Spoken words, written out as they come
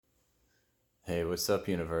Hey, what's up,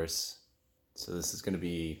 universe? So, this is going to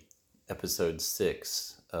be episode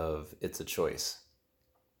 6 of It's a Choice.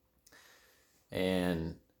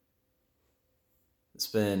 And it's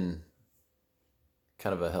been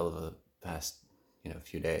kind of a hell of a past,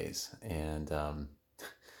 few days. And I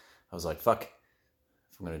was like, fuck,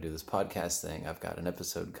 if I'm going to do this podcast thing, I've got an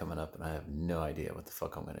episode coming up and I have no idea what the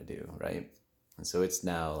fuck I'm going to do, right? And so it's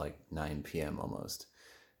now like 9 p.m. almost,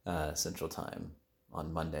 Central Time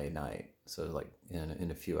on Monday night. So like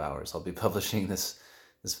in a few hours, I'll be publishing this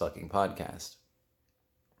fucking podcast,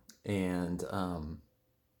 and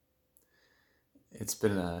it's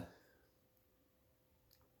been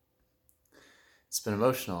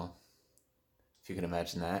emotional, if you can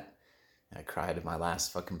imagine that. I cried at my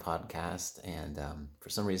last fucking podcast, and for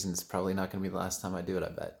some reason, it's probably not going to be the last time I do it. I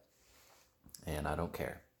bet, and I don't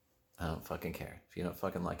care. I don't fucking care. If you don't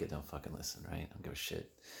fucking like it, don't fucking listen, right? I don't give a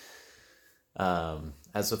shit.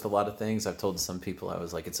 As with a lot of things, I've told some people, I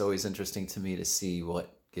was like, it's always interesting to me to see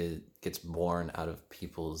what gets born out of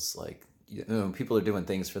people's, like, people are doing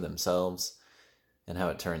things for themselves and how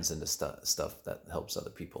it turns into stuff that helps other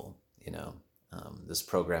people, this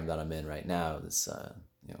program that I'm in right now, this,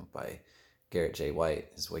 by Garrett J. White,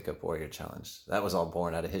 his Wake Up Warrior Challenge, that was all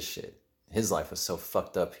born out of his shit. His life was so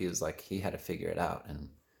fucked up. He was like, he had to figure it out. And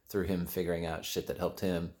through him figuring out shit that helped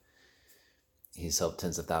him, he's helped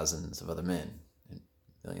tens of thousands of other men and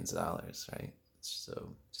millions of dollars, right?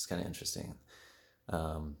 So just kind of interesting.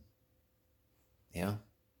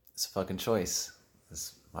 It's a fucking choice.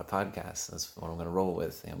 It's my podcast. That's what I'm going to roll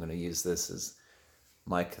with. I'm going to use this as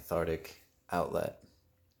my cathartic outlet.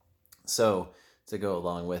 So to go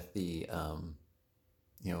along with the,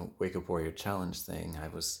 Wake Up Warrior Challenge thing, I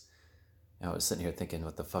was sitting here thinking,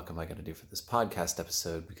 what the fuck am I going to do for this podcast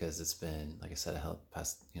episode? Because it's been, like I said,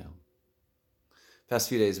 past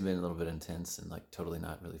few days have been a little bit intense and like totally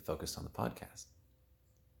not really focused on the podcast.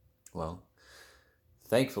 Well,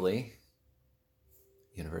 thankfully,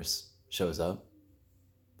 universe shows up.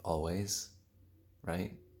 Always,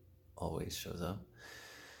 right? Always shows up.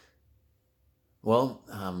 Well,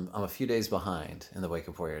 I'm a few days behind in the Wake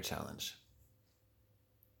Up Warrior Challenge.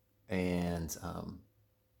 And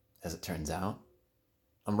as it turns out,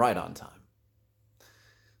 I'm right on time.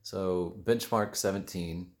 So benchmark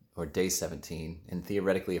 17 or day 17, and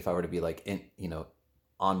theoretically, if I were to be like,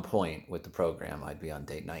 on point with the program, I'd be on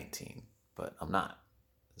day 19, but I'm not.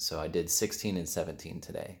 So I did 16 and 17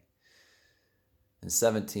 today. And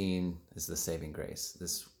 17 is the saving grace.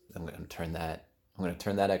 I'm going to turn that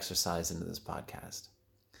exercise into this podcast.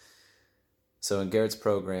 So in Garrett's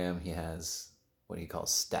program, he has what he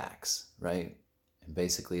calls stacks, right? And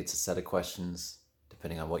basically it's a set of questions,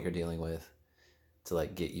 depending on what you're dealing with, to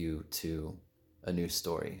like get you to a new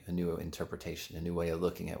story, a new interpretation, a new way of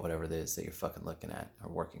looking at whatever it is that you're fucking looking at or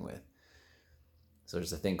working with. So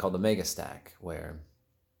there's a thing called the mega stack, where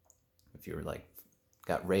if you're like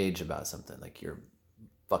got rage about something, like you're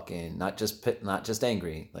fucking not just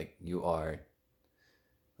angry, like you are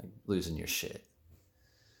like losing your shit.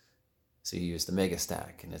 So you use the mega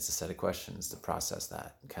stack, and it's a set of questions to process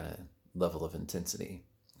that kind of level of intensity.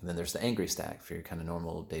 And then there's the angry stack for your kind of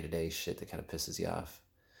normal day-to-day shit that kind of pisses you off.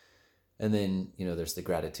 And then, there's the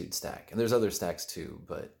gratitude stack. And there's other stacks too,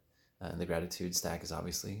 but the gratitude stack is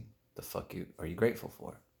obviously the fuck are you grateful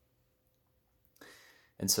for?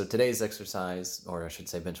 And so today's exercise, or I should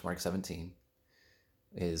say benchmark 17,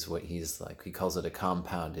 is what he's like, he calls it a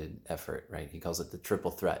compounded effort, right? He calls it the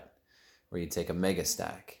triple threat, where you take a mega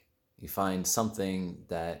stack, you find something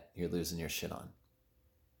that you're losing your shit on,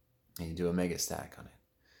 and you do a mega stack on it.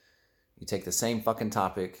 You take the same fucking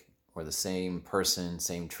topic or the same person,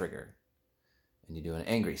 same trigger, and you do an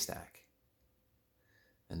angry stack.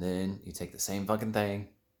 And then you take the same fucking thing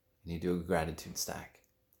and you do a gratitude stack.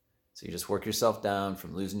 So you just work yourself down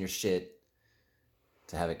from losing your shit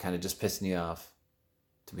to have it kind of just pissing you off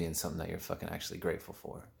to being something that you're fucking actually grateful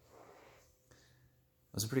for.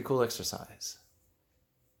 It was a pretty cool exercise.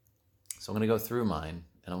 So I'm going to go through mine,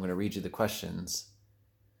 and I'm going to read you the questions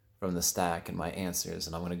from the stack and my answers,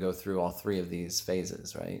 and I'm going to go through all three of these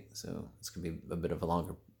phases, right? So it's going to be a bit of a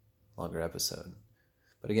longer episode.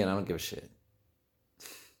 But again, I don't give a shit.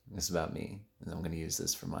 It's about me, and I'm going to use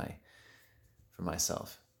this for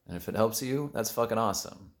myself. And if it helps you, that's fucking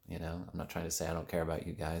awesome. I'm not trying to say I don't care about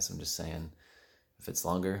you guys. I'm just saying, if it's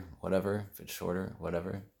longer, whatever. If it's shorter,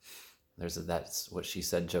 whatever. There's a "that's what she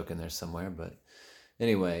said" joke in there somewhere. But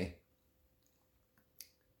anyway,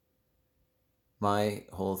 my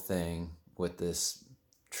whole thing with this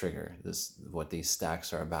trigger, what these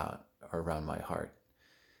stacks are about, are around my heart.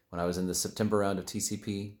 When I was in the September round of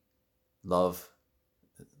TCP, love,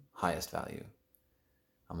 highest value.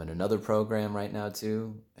 I'm in another program right now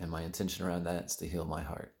too, and my intention around that is to heal my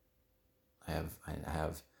heart. I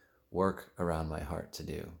have work around my heart to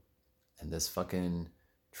do. And this fucking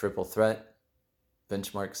triple threat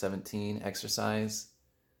benchmark 17 exercise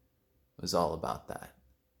was all about that.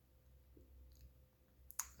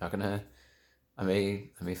 Not gonna, I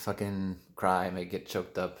may fucking cry, I may get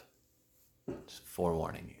choked up. Just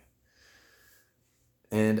forewarning you.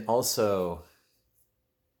 And also,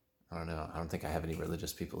 I don't know, I don't think I have any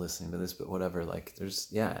religious people listening to this, but whatever, like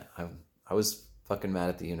I was fucking mad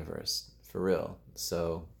at the universe, for real.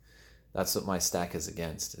 So that's what my stack is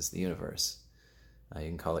against, is the universe. You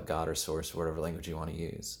can call it God or source, or whatever language you want to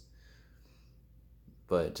use.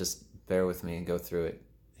 But just bear with me and go through it,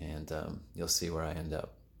 and you'll see where I end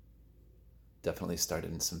up. Definitely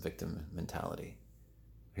started in some victim mentality.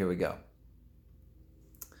 Here we go.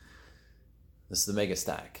 This is the mega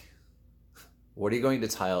stack. What are you going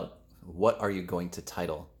to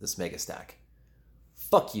title this mega stack?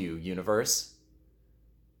 Fuck you, universe.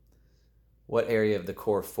 What area of the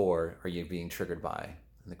core 4 are you being triggered by?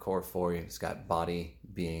 And the core 4 has got body,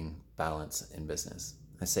 being, balance, and business.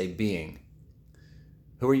 I say being.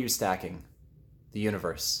 Who are you stacking? The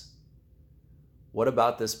universe. What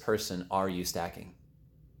about this person are you stacking?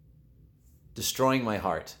 Destroying my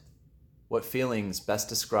heart. What feelings best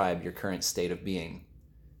describe your current state of being?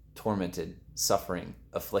 Tormented, suffering,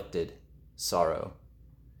 afflicted, sorrow.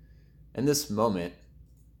 In this moment,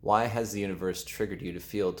 why has the universe triggered you to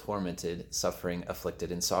feel tormented, suffering,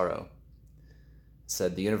 afflicted, and sorrow?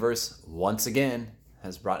 Said the universe, once again,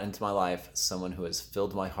 has brought into my life someone who has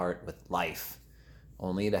filled my heart with life,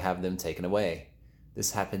 only to have them taken away.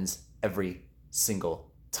 This happens every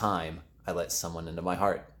single time I let someone into my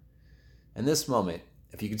heart. In this moment,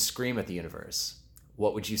 if you could scream at the universe,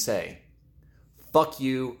 what would you say? Fuck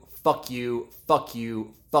you, fuck you, fuck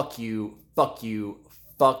you, fuck you, fuck you,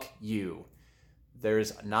 fuck you.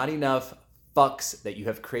 There's not enough fucks that you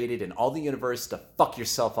have created in all the universe to fuck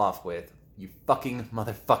yourself off with, you fucking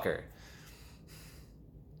motherfucker.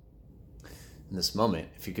 In this moment,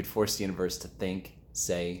 if you could force the universe to think,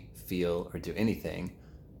 say, feel, or do anything,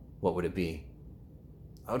 what would it be?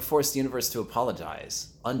 I would force the universe to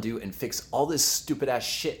apologize, undo, and fix all this stupid ass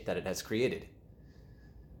shit that it has created.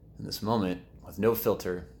 In this moment, with no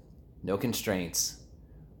filter, no constraints,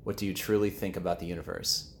 what do you truly think about the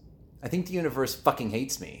universe? I think the universe fucking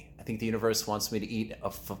hates me. I think the universe wants me to eat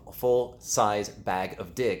a full-size bag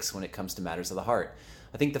of dicks when it comes to matters of the heart.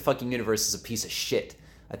 I think the fucking universe is a piece of shit.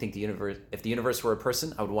 I think if the universe were a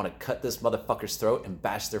person, I would want to cut this motherfucker's throat and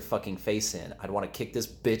bash their fucking face in. I'd want to kick this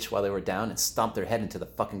bitch while they were down and stomp their head into the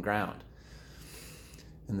fucking ground.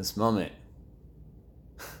 In this moment,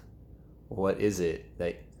 what is it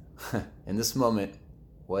that... In this moment,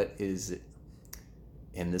 what is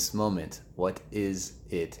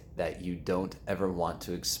it that you don't ever want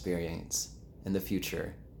to experience in the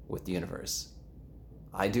future with the universe?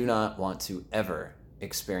 I do not want to ever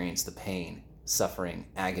experience the pain, suffering,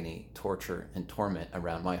 agony, torture, and torment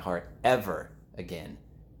around my heart ever again.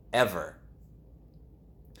 Ever.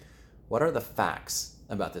 What are the facts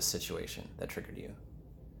about this situation that triggered you?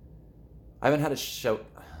 I haven't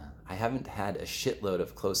had a shitload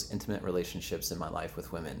of close, intimate relationships in my life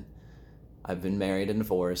with women. I've been married and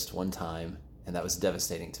divorced one time, and that was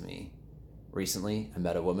devastating to me. Recently, I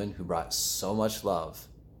met a woman who brought so much love,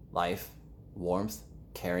 life, warmth,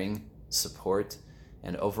 caring, support,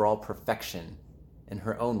 and overall perfection in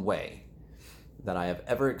her own way that I have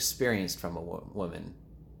ever experienced from a woman.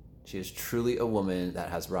 She is truly a woman that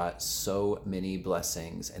has brought so many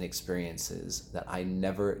blessings and experiences that I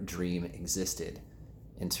never dreamed existed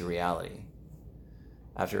into reality.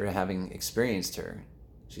 After having experienced her,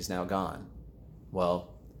 she's now gone.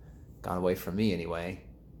 Well, gone away from me anyway.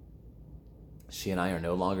 She and I are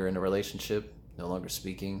no longer in a relationship, no longer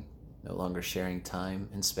speaking, no longer sharing time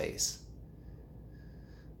and space.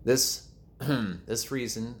 The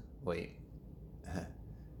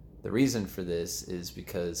reason for this is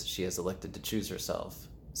because she has elected to choose herself.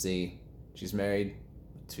 See, she's married,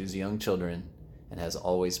 2 young children, and has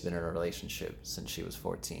always been in a relationship since she was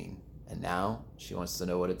 14. And now she wants to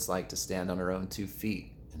know what it's like to stand on her own 2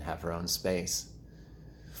 feet and have her own space.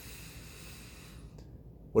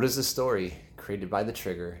 What is the story created by the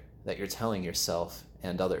trigger that you're telling yourself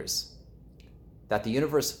and others? That the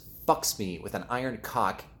universe fucks me with an iron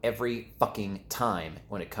cock every fucking time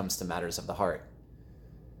when it comes to matters of the heart.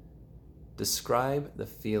 Describe the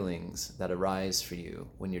feelings that arise for you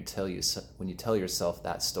when you tell yourself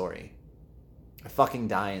that story. I fucking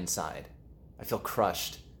die inside. I feel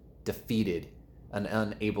crushed, defeated, and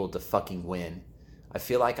unable to fucking win. I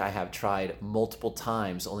feel like I have tried multiple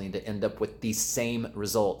times only to end up with the same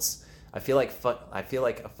results. I feel like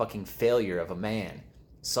a fucking failure of a man,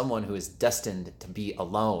 someone who is destined to be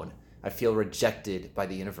alone. I feel rejected by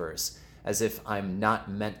the universe, as if I'm not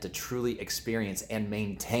meant to truly experience and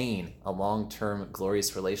maintain a long-term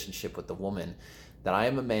glorious relationship with the woman, that I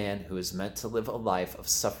am a man who is meant to live a life of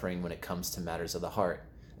suffering when it comes to matters of the heart.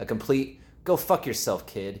 A complete "go fuck yourself,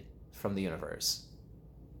 kid" from the universe.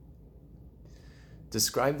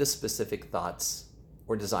 Describe the specific thoughts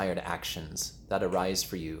or desired actions that arise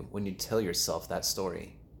for you when you tell yourself that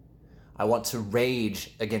story. I want to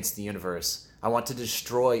rage against the universe. I want to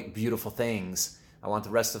destroy beautiful things. I want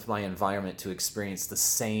the rest of my environment to experience the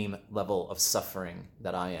same level of suffering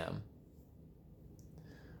that I am.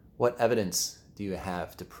 What evidence do you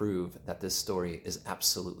have to prove that this story is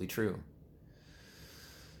absolutely true?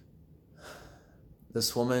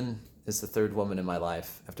 This woman is the third woman in my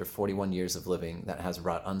life after 41 years of living that has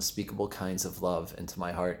brought unspeakable kinds of love into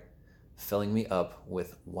my heart, filling me up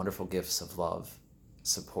with wonderful gifts of love,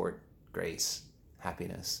 support, grace,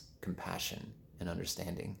 happiness, compassion, and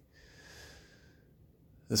understanding.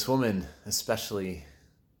 This woman especially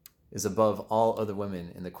is above all other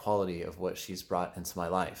women in the quality of what she's brought into my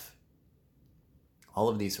life. All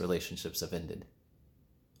of these relationships have ended.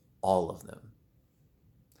 All of them.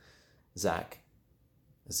 Zach,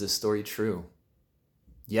 is this story true?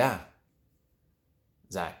 Yeah.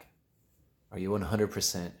 Zach, are you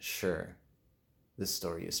 100% sure this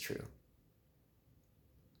story is true?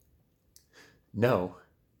 No.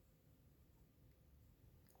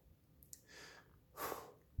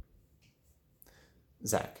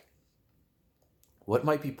 Zach, what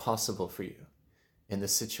might be possible for you in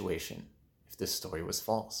this situation if this story was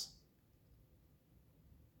false?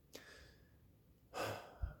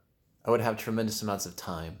 I would have tremendous amounts of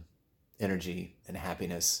time, energy, and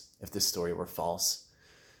happiness if this story were false.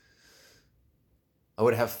 I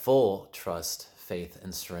would have full trust, faith,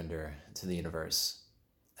 and surrender to the universe.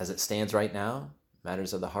 As it stands right now,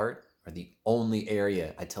 matters of the heart are the only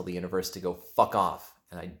area I tell the universe to go fuck off,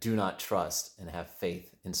 and I do not trust and have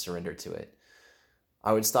faith and surrender to it.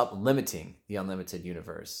 I would stop limiting the unlimited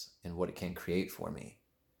universe and what it can create for me.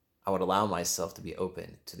 I would allow myself to be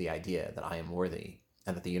open to the idea that I am worthy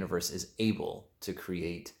and that the universe is able to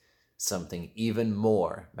create something even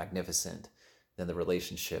more magnificent than the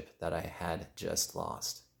relationship that I had just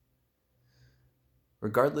lost.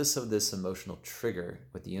 Regardless of this emotional trigger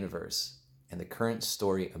with the universe and the current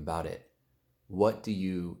story about it, what do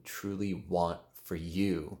you truly want for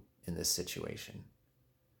you in this situation?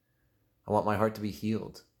 I want my heart to be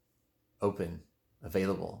healed, open,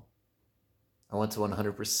 available. I want to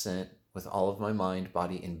 100% with all of my mind,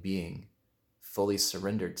 body, and being fully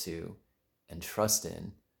surrendered to and trust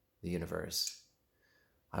in the universe.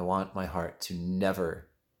 I want my heart to never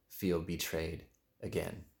feel betrayed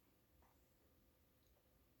again.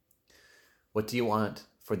 What do you want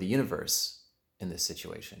for the universe in this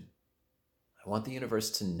situation? I want the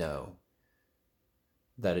universe to know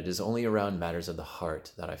that it is only around matters of the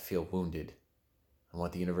heart that I feel wounded. I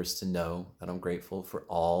want the universe to know that I'm grateful for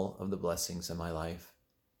all of the blessings in my life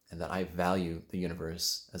and that I value the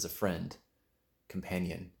universe as a friend,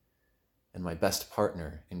 companion, and my best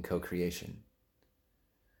partner in co-creation.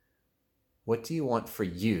 What do you want for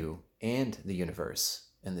you and the universe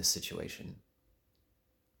in this situation?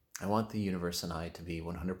 I want the universe and I to be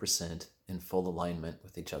 100% in full alignment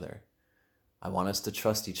with each other. I want us to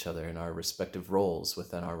trust each other in our respective roles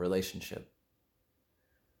within our relationship.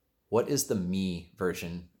 What is the me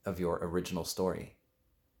version of your original story?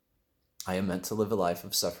 I am meant to live a life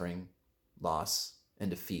of suffering, loss,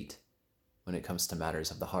 and defeat when it comes to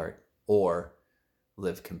matters of the heart, or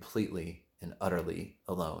live completely and utterly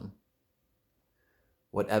alone.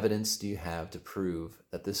 What evidence do you have to prove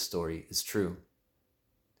that this story is true?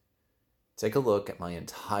 Take a look at my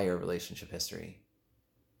entire relationship history.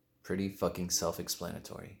 Pretty fucking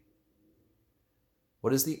self-explanatory.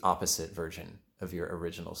 What is the opposite version of your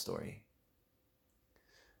original story?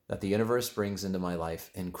 That the universe brings into my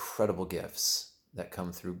life incredible gifts that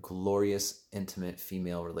come through glorious, intimate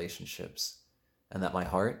female relationships, and that my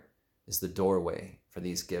heart is the doorway for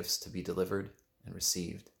these gifts to be delivered and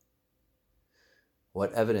received.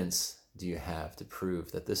 What evidence do you have to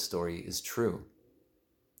prove that this story is true?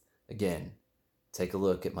 Again, take a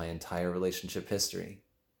look at my entire relationship history.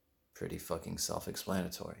 Pretty fucking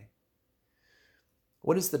self-explanatory.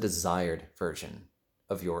 What is the desired version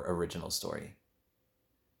of your original story?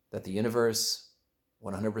 That the universe,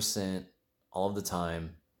 100%, all of the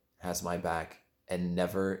time, has my back and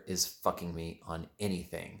never is fucking me on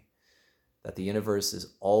anything. That the universe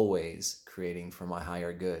is always creating for my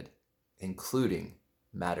higher good, including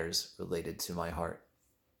matters related to my heart.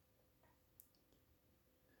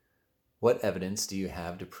 What evidence do you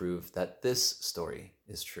have to prove that this story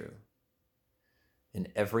is true? In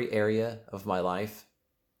every area of my life,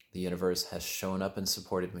 the universe has shown up and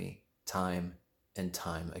supported me time and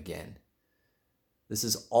time again. This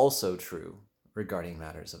is also true regarding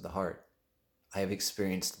matters of the heart. I have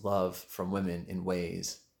experienced love from women in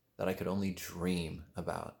ways that I could only dream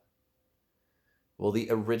about. Will the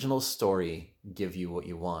original story give you what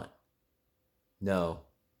you want? No.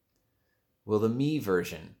 Will the me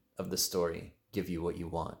version of the story give you what you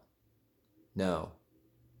want? No.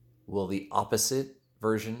 Will the opposite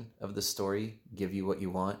version of the story give you what you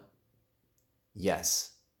want?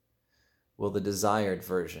 Yes. Will the desired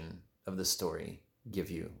version of the story give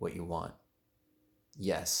you what you want?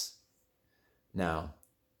 Yes. Now,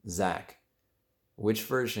 Zach, which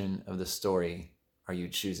version of the story are you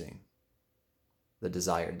choosing? The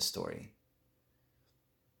desired story.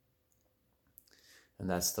 And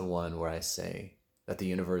that's the one where I say that the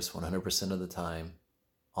universe 100% of the time,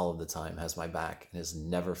 all of the time, has my back and is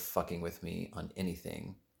never fucking with me on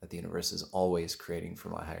anything, that the universe is always creating for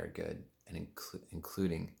my higher good and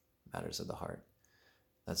including matters of the heart.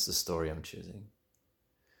 That's the story I'm choosing.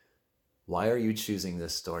 Why are you choosing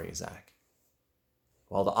this story, Zach?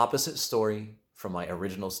 While the opposite story from my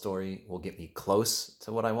original story will get me close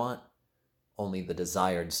to what I want, only the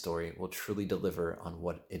desired story will truly deliver on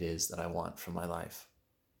what it is that I want from my life.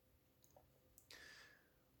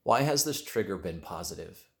 Why has this trigger been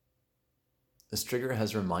positive? This trigger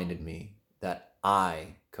has reminded me that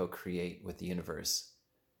I co-create with the universe.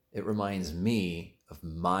 It reminds me of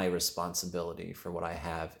my responsibility for what I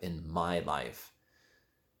have in my life.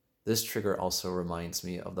 This trigger also reminds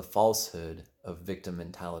me of the falsehood of victim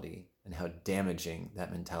mentality and how damaging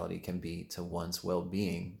that mentality can be to one's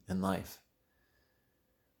well-being in life.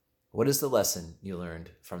 What is the lesson you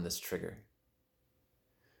learned from this trigger?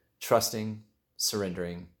 Trusting,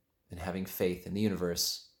 surrendering, and having faith in the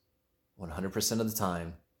universe 100% of the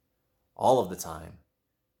time, all of the time,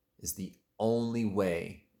 is the only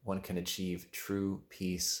way one can achieve true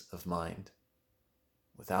peace of mind.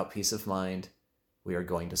 Without peace of mind, we are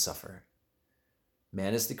going to suffer.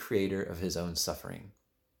 Man is the creator of his own suffering.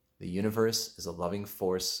 The universe is a loving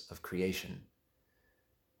force of creation.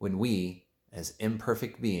 When we, as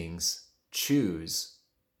imperfect beings, choose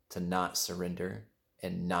to not surrender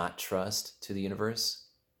and not trust to the universe,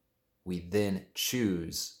 we then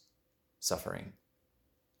choose suffering.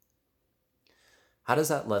 How does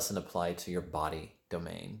that lesson apply to your body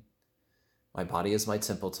domain? My body is my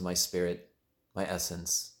temple to my spirit, my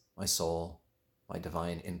essence, my soul, my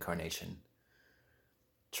divine incarnation.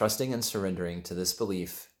 Trusting and surrendering to this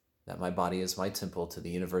belief that my body is my temple to the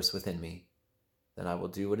universe within me, then I will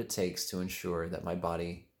do what it takes to ensure that my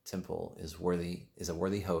body temple is a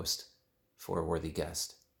worthy host for a worthy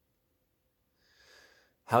guest.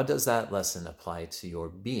 How does that lesson apply to your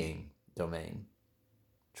being domain?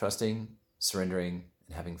 Trusting, surrendering,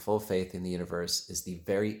 and having full faith in the universe is the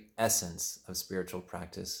very essence of spiritual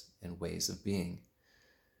practice and ways of being.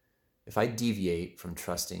 If I deviate from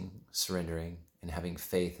trusting, surrendering, and having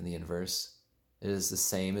faith in the universe, it is the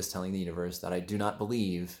same as telling the universe that I do not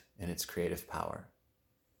believe in its creative power.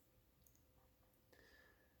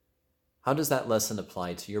 How does that lesson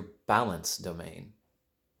apply to your balance domain?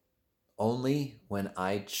 Only when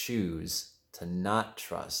I choose to not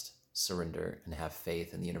trust, surrender, and have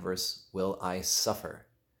faith in the universe will I suffer.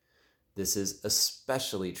 This is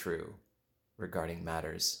especially true regarding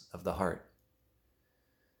matters of the heart.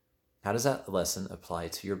 How does that lesson apply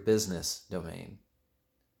to your business domain?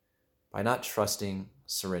 By not trusting,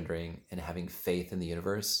 surrendering, and having faith in the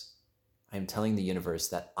universe, I am telling the universe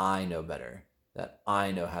that I know better, that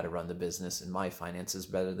I know how to run the business and my finances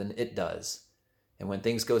better than it does. And when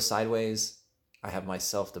things go sideways, I have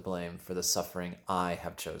myself to blame for the suffering I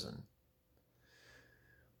have chosen.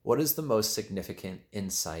 What is the most significant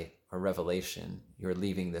insight or revelation you're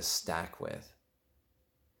leaving this stack with?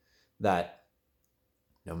 That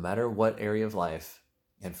no matter what area of life,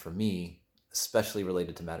 and for me, especially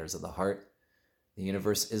related to matters of the heart, the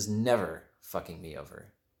universe is never fucking me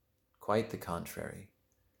over. Quite the contrary.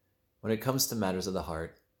 When it comes to matters of the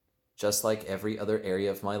heart, just like every other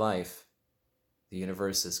area of my life, the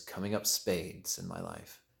universe is coming up spades in my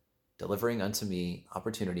life, delivering unto me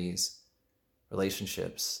opportunities,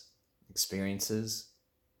 relationships, experiences,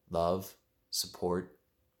 love, support,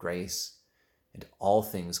 grace, and all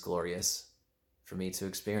things glorious for me to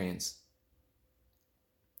experience.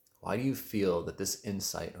 Why do you feel that this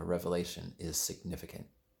insight or revelation is significant?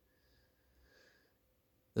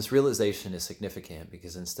 This realization is significant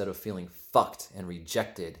because instead of feeling fucked and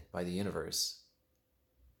rejected by the universe,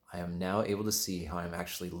 I am now able to see how I'm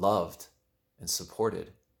actually loved and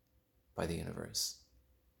supported by the universe.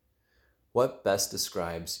 What best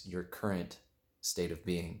describes your current state of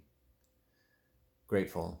being?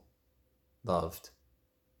 Grateful, loved,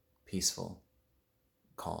 peaceful,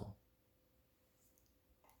 calm.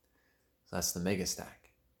 So that's the mega stack.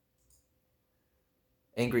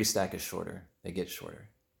 Angry stack is shorter. They get shorter.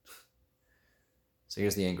 So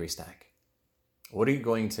here's the angry stack. What are you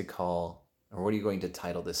going to call, or what are you going to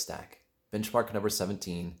title this stack? Benchmark number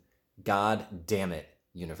 17, God damn it,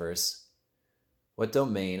 universe. What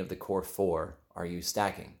domain of the core 4 are you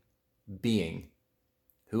stacking? Being.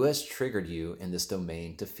 Who has triggered you in this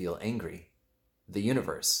domain to feel angry? The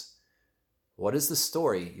universe. What is the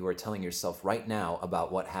story you are telling yourself right now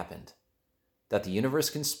about what happened? That the universe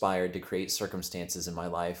conspired to create circumstances in my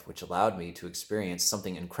life which allowed me to experience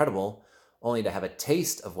something incredible, only to have a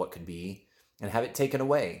taste of what could be and have it taken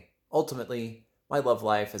away. Ultimately, my love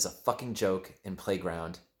life is a fucking joke and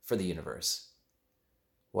playground for the universe.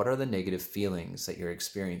 What are the negative feelings that you're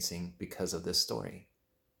experiencing because of this story?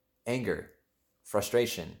 Anger,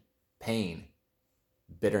 frustration, pain,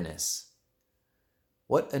 bitterness.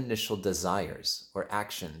 What initial desires or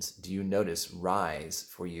actions do you notice rise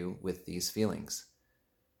for you with these feelings?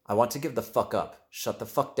 I want to give the fuck up, shut the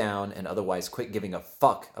fuck down, and otherwise quit giving a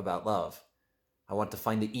fuck about love. I want to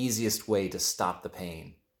find the easiest way to stop the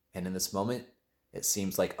pain. And in this moment, it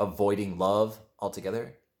seems like avoiding love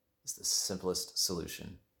altogether is the simplest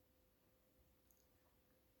solution.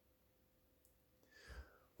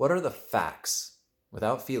 What are the facts,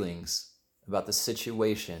 without feelings, about the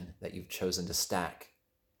situation that you've chosen to stack?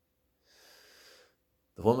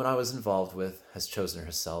 The woman I was involved with has chosen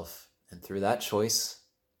herself, and through that choice,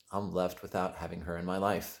 I'm left without having her in my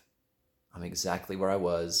life. I'm exactly where I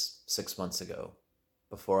was 6 months ago,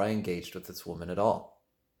 before I engaged with this woman at all,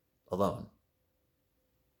 alone.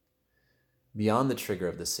 Beyond the trigger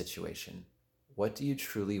of this situation, what do you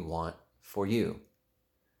truly want for you?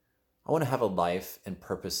 I want to have a life and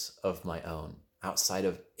purpose of my own, outside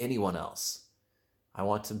of anyone else. I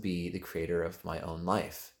want to be the creator of my own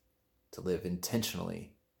life, to live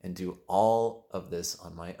intentionally and do all of this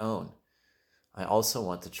on my own. I also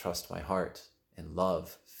want to trust my heart and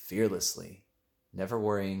love fearlessly, never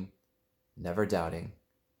worrying, never doubting,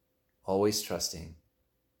 always trusting,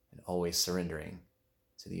 and always surrendering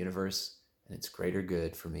to the universe and its greater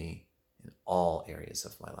good for me in all areas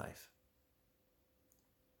of my life.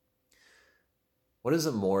 What is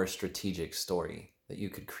a more strategic story that you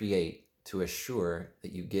could create to assure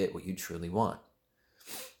that you get what you truly want?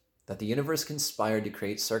 That the universe conspired to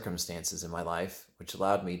create circumstances in my life which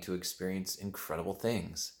allowed me to experience incredible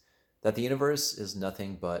things. That the universe is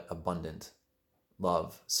nothing but abundant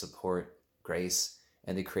love, support, grace,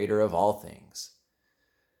 and the creator of all things.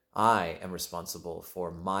 I am responsible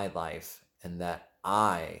for my life, and that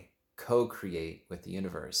I co-create with the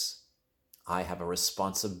universe. I have a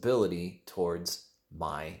responsibility towards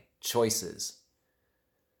my choices.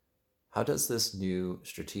 How does this new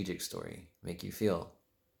strategic story make you feel?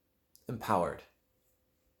 Empowered,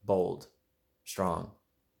 bold, strong,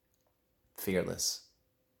 fearless.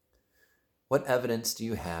 What evidence do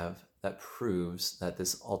you have that proves that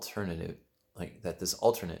this alternate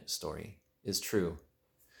story is true?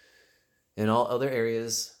 In all other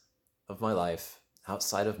areas of my life,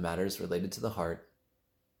 outside of matters related to the heart,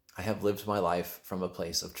 I have lived my life from a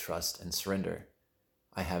place of trust and surrender.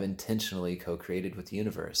 I have intentionally co-created with the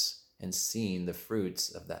universe and seen the fruits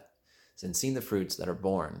that are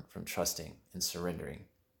born from trusting and surrendering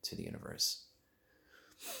to the universe.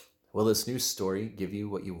 Will this new story give you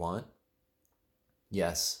what you want?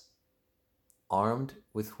 Yes. Armed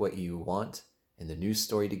with what you want and the new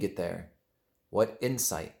story to get there, what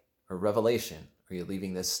insight or revelation are you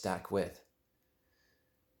leaving this stack with?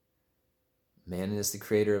 Man is the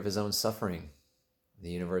creator of his own suffering.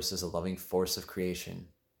 The universe is a loving force of creation.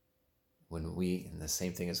 And the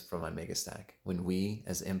same thing is from my mega stack, when we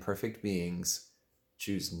as imperfect beings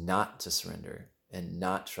choose not to surrender and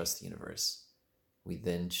not trust the universe, we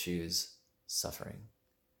then choose suffering.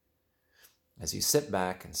 As you sit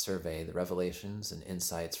back and survey the revelations and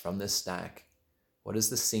insights from this stack, what is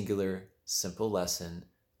the singular, simple lesson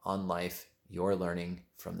on life you're learning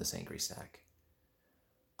from this angry stack?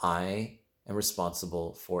 I am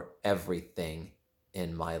responsible for everything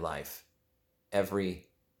in my life. Every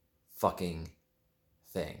fucking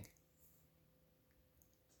thing.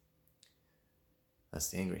 That's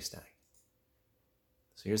the angry stack.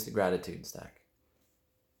 So here's the gratitude stack.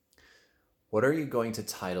 What are you going to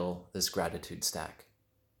title this gratitude stack?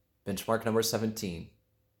 Benchmark number 17.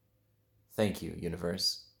 Thank you,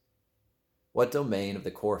 universe. What domain of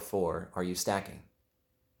the core 4 are you stacking?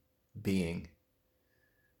 being.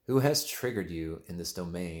 Who has triggered you in this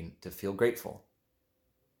domain to feel grateful?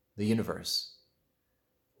 The universe.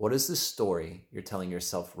 What is the story you're telling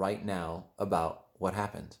yourself right now about what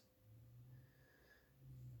happened?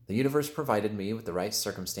 The universe provided me with the right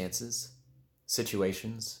circumstances,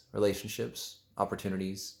 situations, relationships,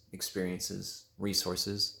 opportunities, experiences,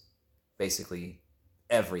 resources, basically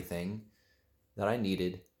everything that I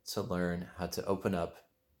needed to learn how to open up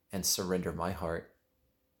and surrender my heart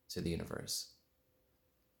to the universe.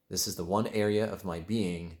 This is the one area of my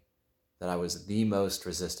being that I was the most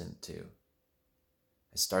resistant to.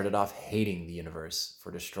 I started off hating the universe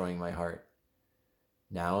for destroying my heart.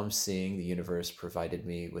 Now I'm seeing the universe provided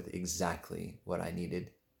me with exactly what I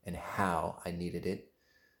needed and how I needed it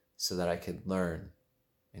so that I could learn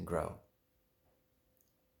and grow.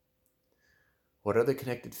 What are the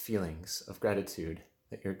connected feelings of gratitude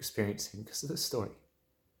that you're experiencing because of this story?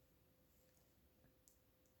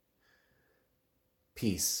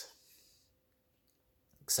 Peace,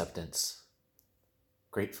 acceptance,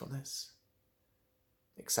 gratefulness,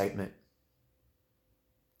 excitement,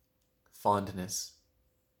 fondness,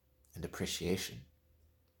 and appreciation.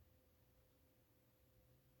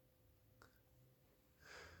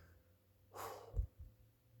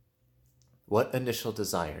 What initial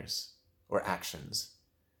desires or actions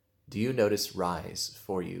do you notice rise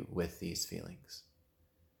for you with these feelings?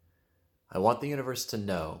 I want the universe to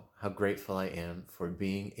know how grateful I am for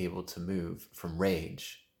being able to move from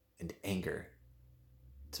rage and anger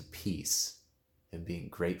to peace and being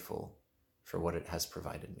grateful for what it has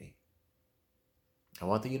provided me. I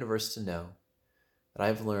want the universe to know that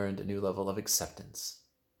I've learned a new level of acceptance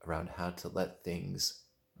around how to let things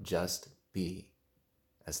just be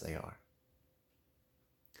as they are.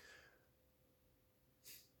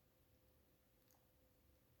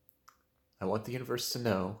 I want the universe to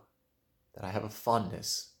know that I have a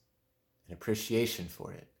fondness and appreciation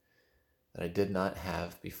for it that I did not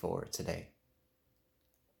have before today.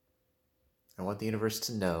 I want the universe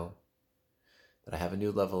to know that I have a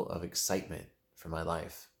new level of excitement for my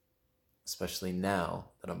life, especially now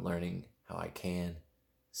that I'm learning how I can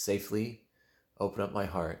safely open up my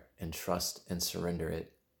heart and trust and surrender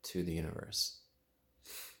it to the universe.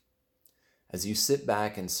 As you sit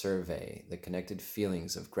back and survey the connected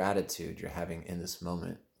feelings of gratitude you're having in this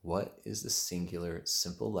moment, what is the singular,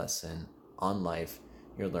 simple lesson on life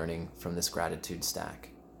you're learning from this gratitude stack?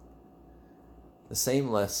 The same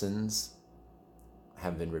lessons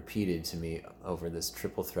have been repeated to me over this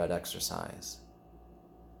triple threat exercise.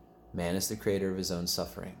 Man is the creator of his own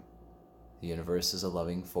suffering. The universe is a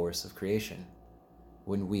loving force of creation.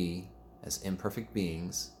 When we, as imperfect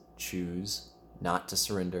beings, choose not to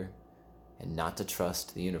surrender and not to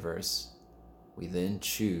trust the universe, we then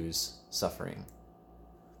choose suffering.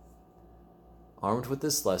 Armed with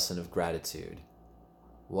this lesson of gratitude,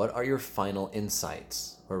 what are your final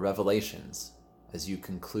insights or revelations as you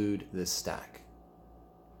conclude this stack?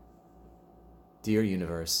 Dear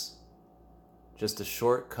universe, just a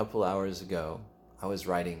short couple hours ago, I was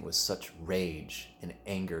writing with such rage and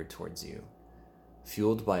anger towards you,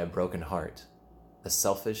 fueled by a broken heart, a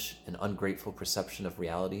selfish and ungrateful perception of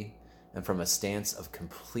reality, and from a stance of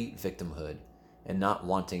complete victimhood and not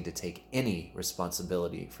wanting to take any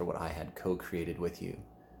responsibility for what I had co-created with you.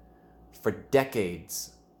 For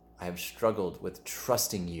decades, I have struggled with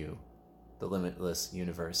trusting you, the limitless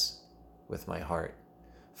universe, with my heart.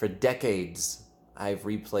 For decades, I've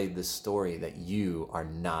replayed the story that you are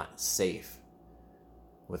not safe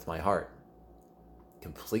with my heart,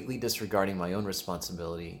 completely disregarding my own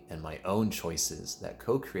responsibility and my own choices that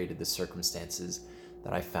co-created the circumstances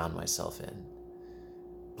that I found myself in.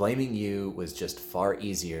 Blaming you was just far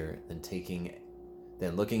easier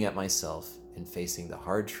than looking at myself and facing the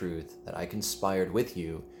hard truth that I conspired with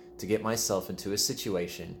you to get myself into a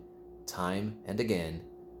situation, time and again,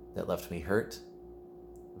 that left me hurt,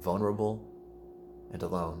 vulnerable, and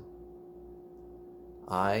alone.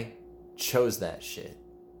 I chose that shit,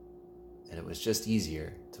 and it was just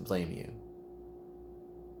easier to blame you.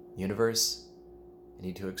 Universe, I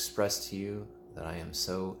need to express to you that I am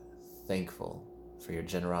so thankful for your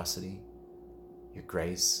generosity, your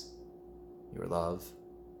grace, your love,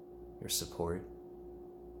 your support,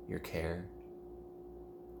 your care,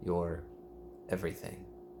 your everything.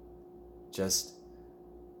 Just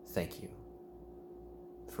thank you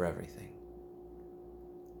for everything.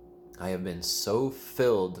 I have been so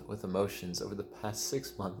filled with emotions over the past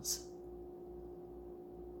 6 months.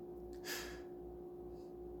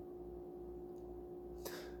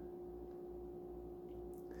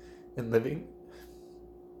 And living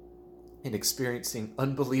and experiencing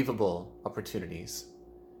unbelievable opportunities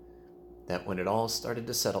that when it all started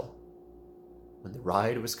to settle, when the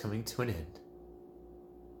ride was coming to an end,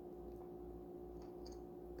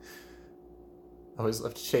 I was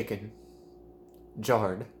left shaken,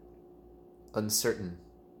 jarred, uncertain,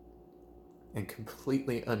 and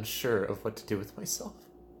completely unsure of what to do with myself.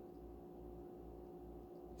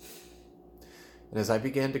 And as I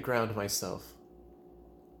began to ground myself,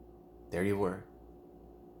 there you were.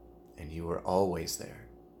 And you were always there.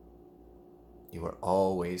 You were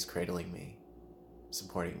always cradling me,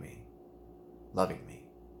 supporting me, loving me,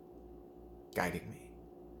 guiding me.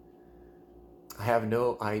 I have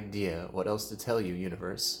no idea what else to tell you,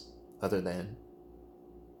 universe, other than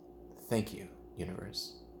thank you,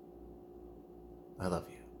 universe. I love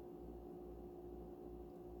you.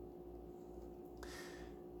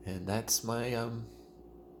 And that's my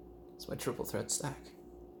triple threat stack.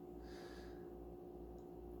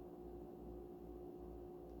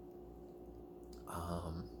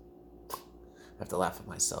 I have to laugh at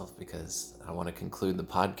myself because I want to conclude the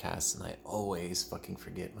podcast and I always fucking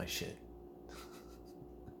forget my shit.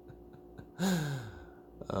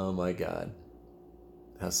 Oh my god.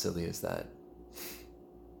 How silly is that?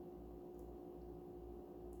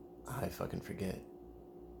 I fucking forget.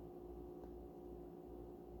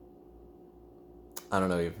 I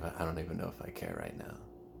don't even know if I care right now.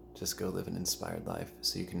 Just go live an inspired life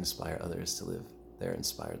so you can inspire others to live their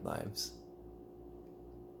inspired lives.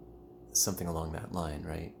 Something along that line,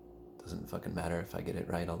 right? Doesn't fucking matter if I get it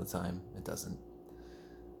right all the time. It doesn't.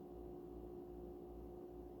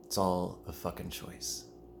 It's all a fucking choice.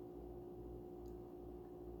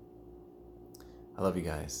 I love you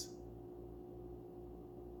guys.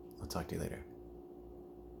 I'll talk to you later.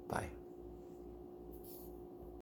 Bye.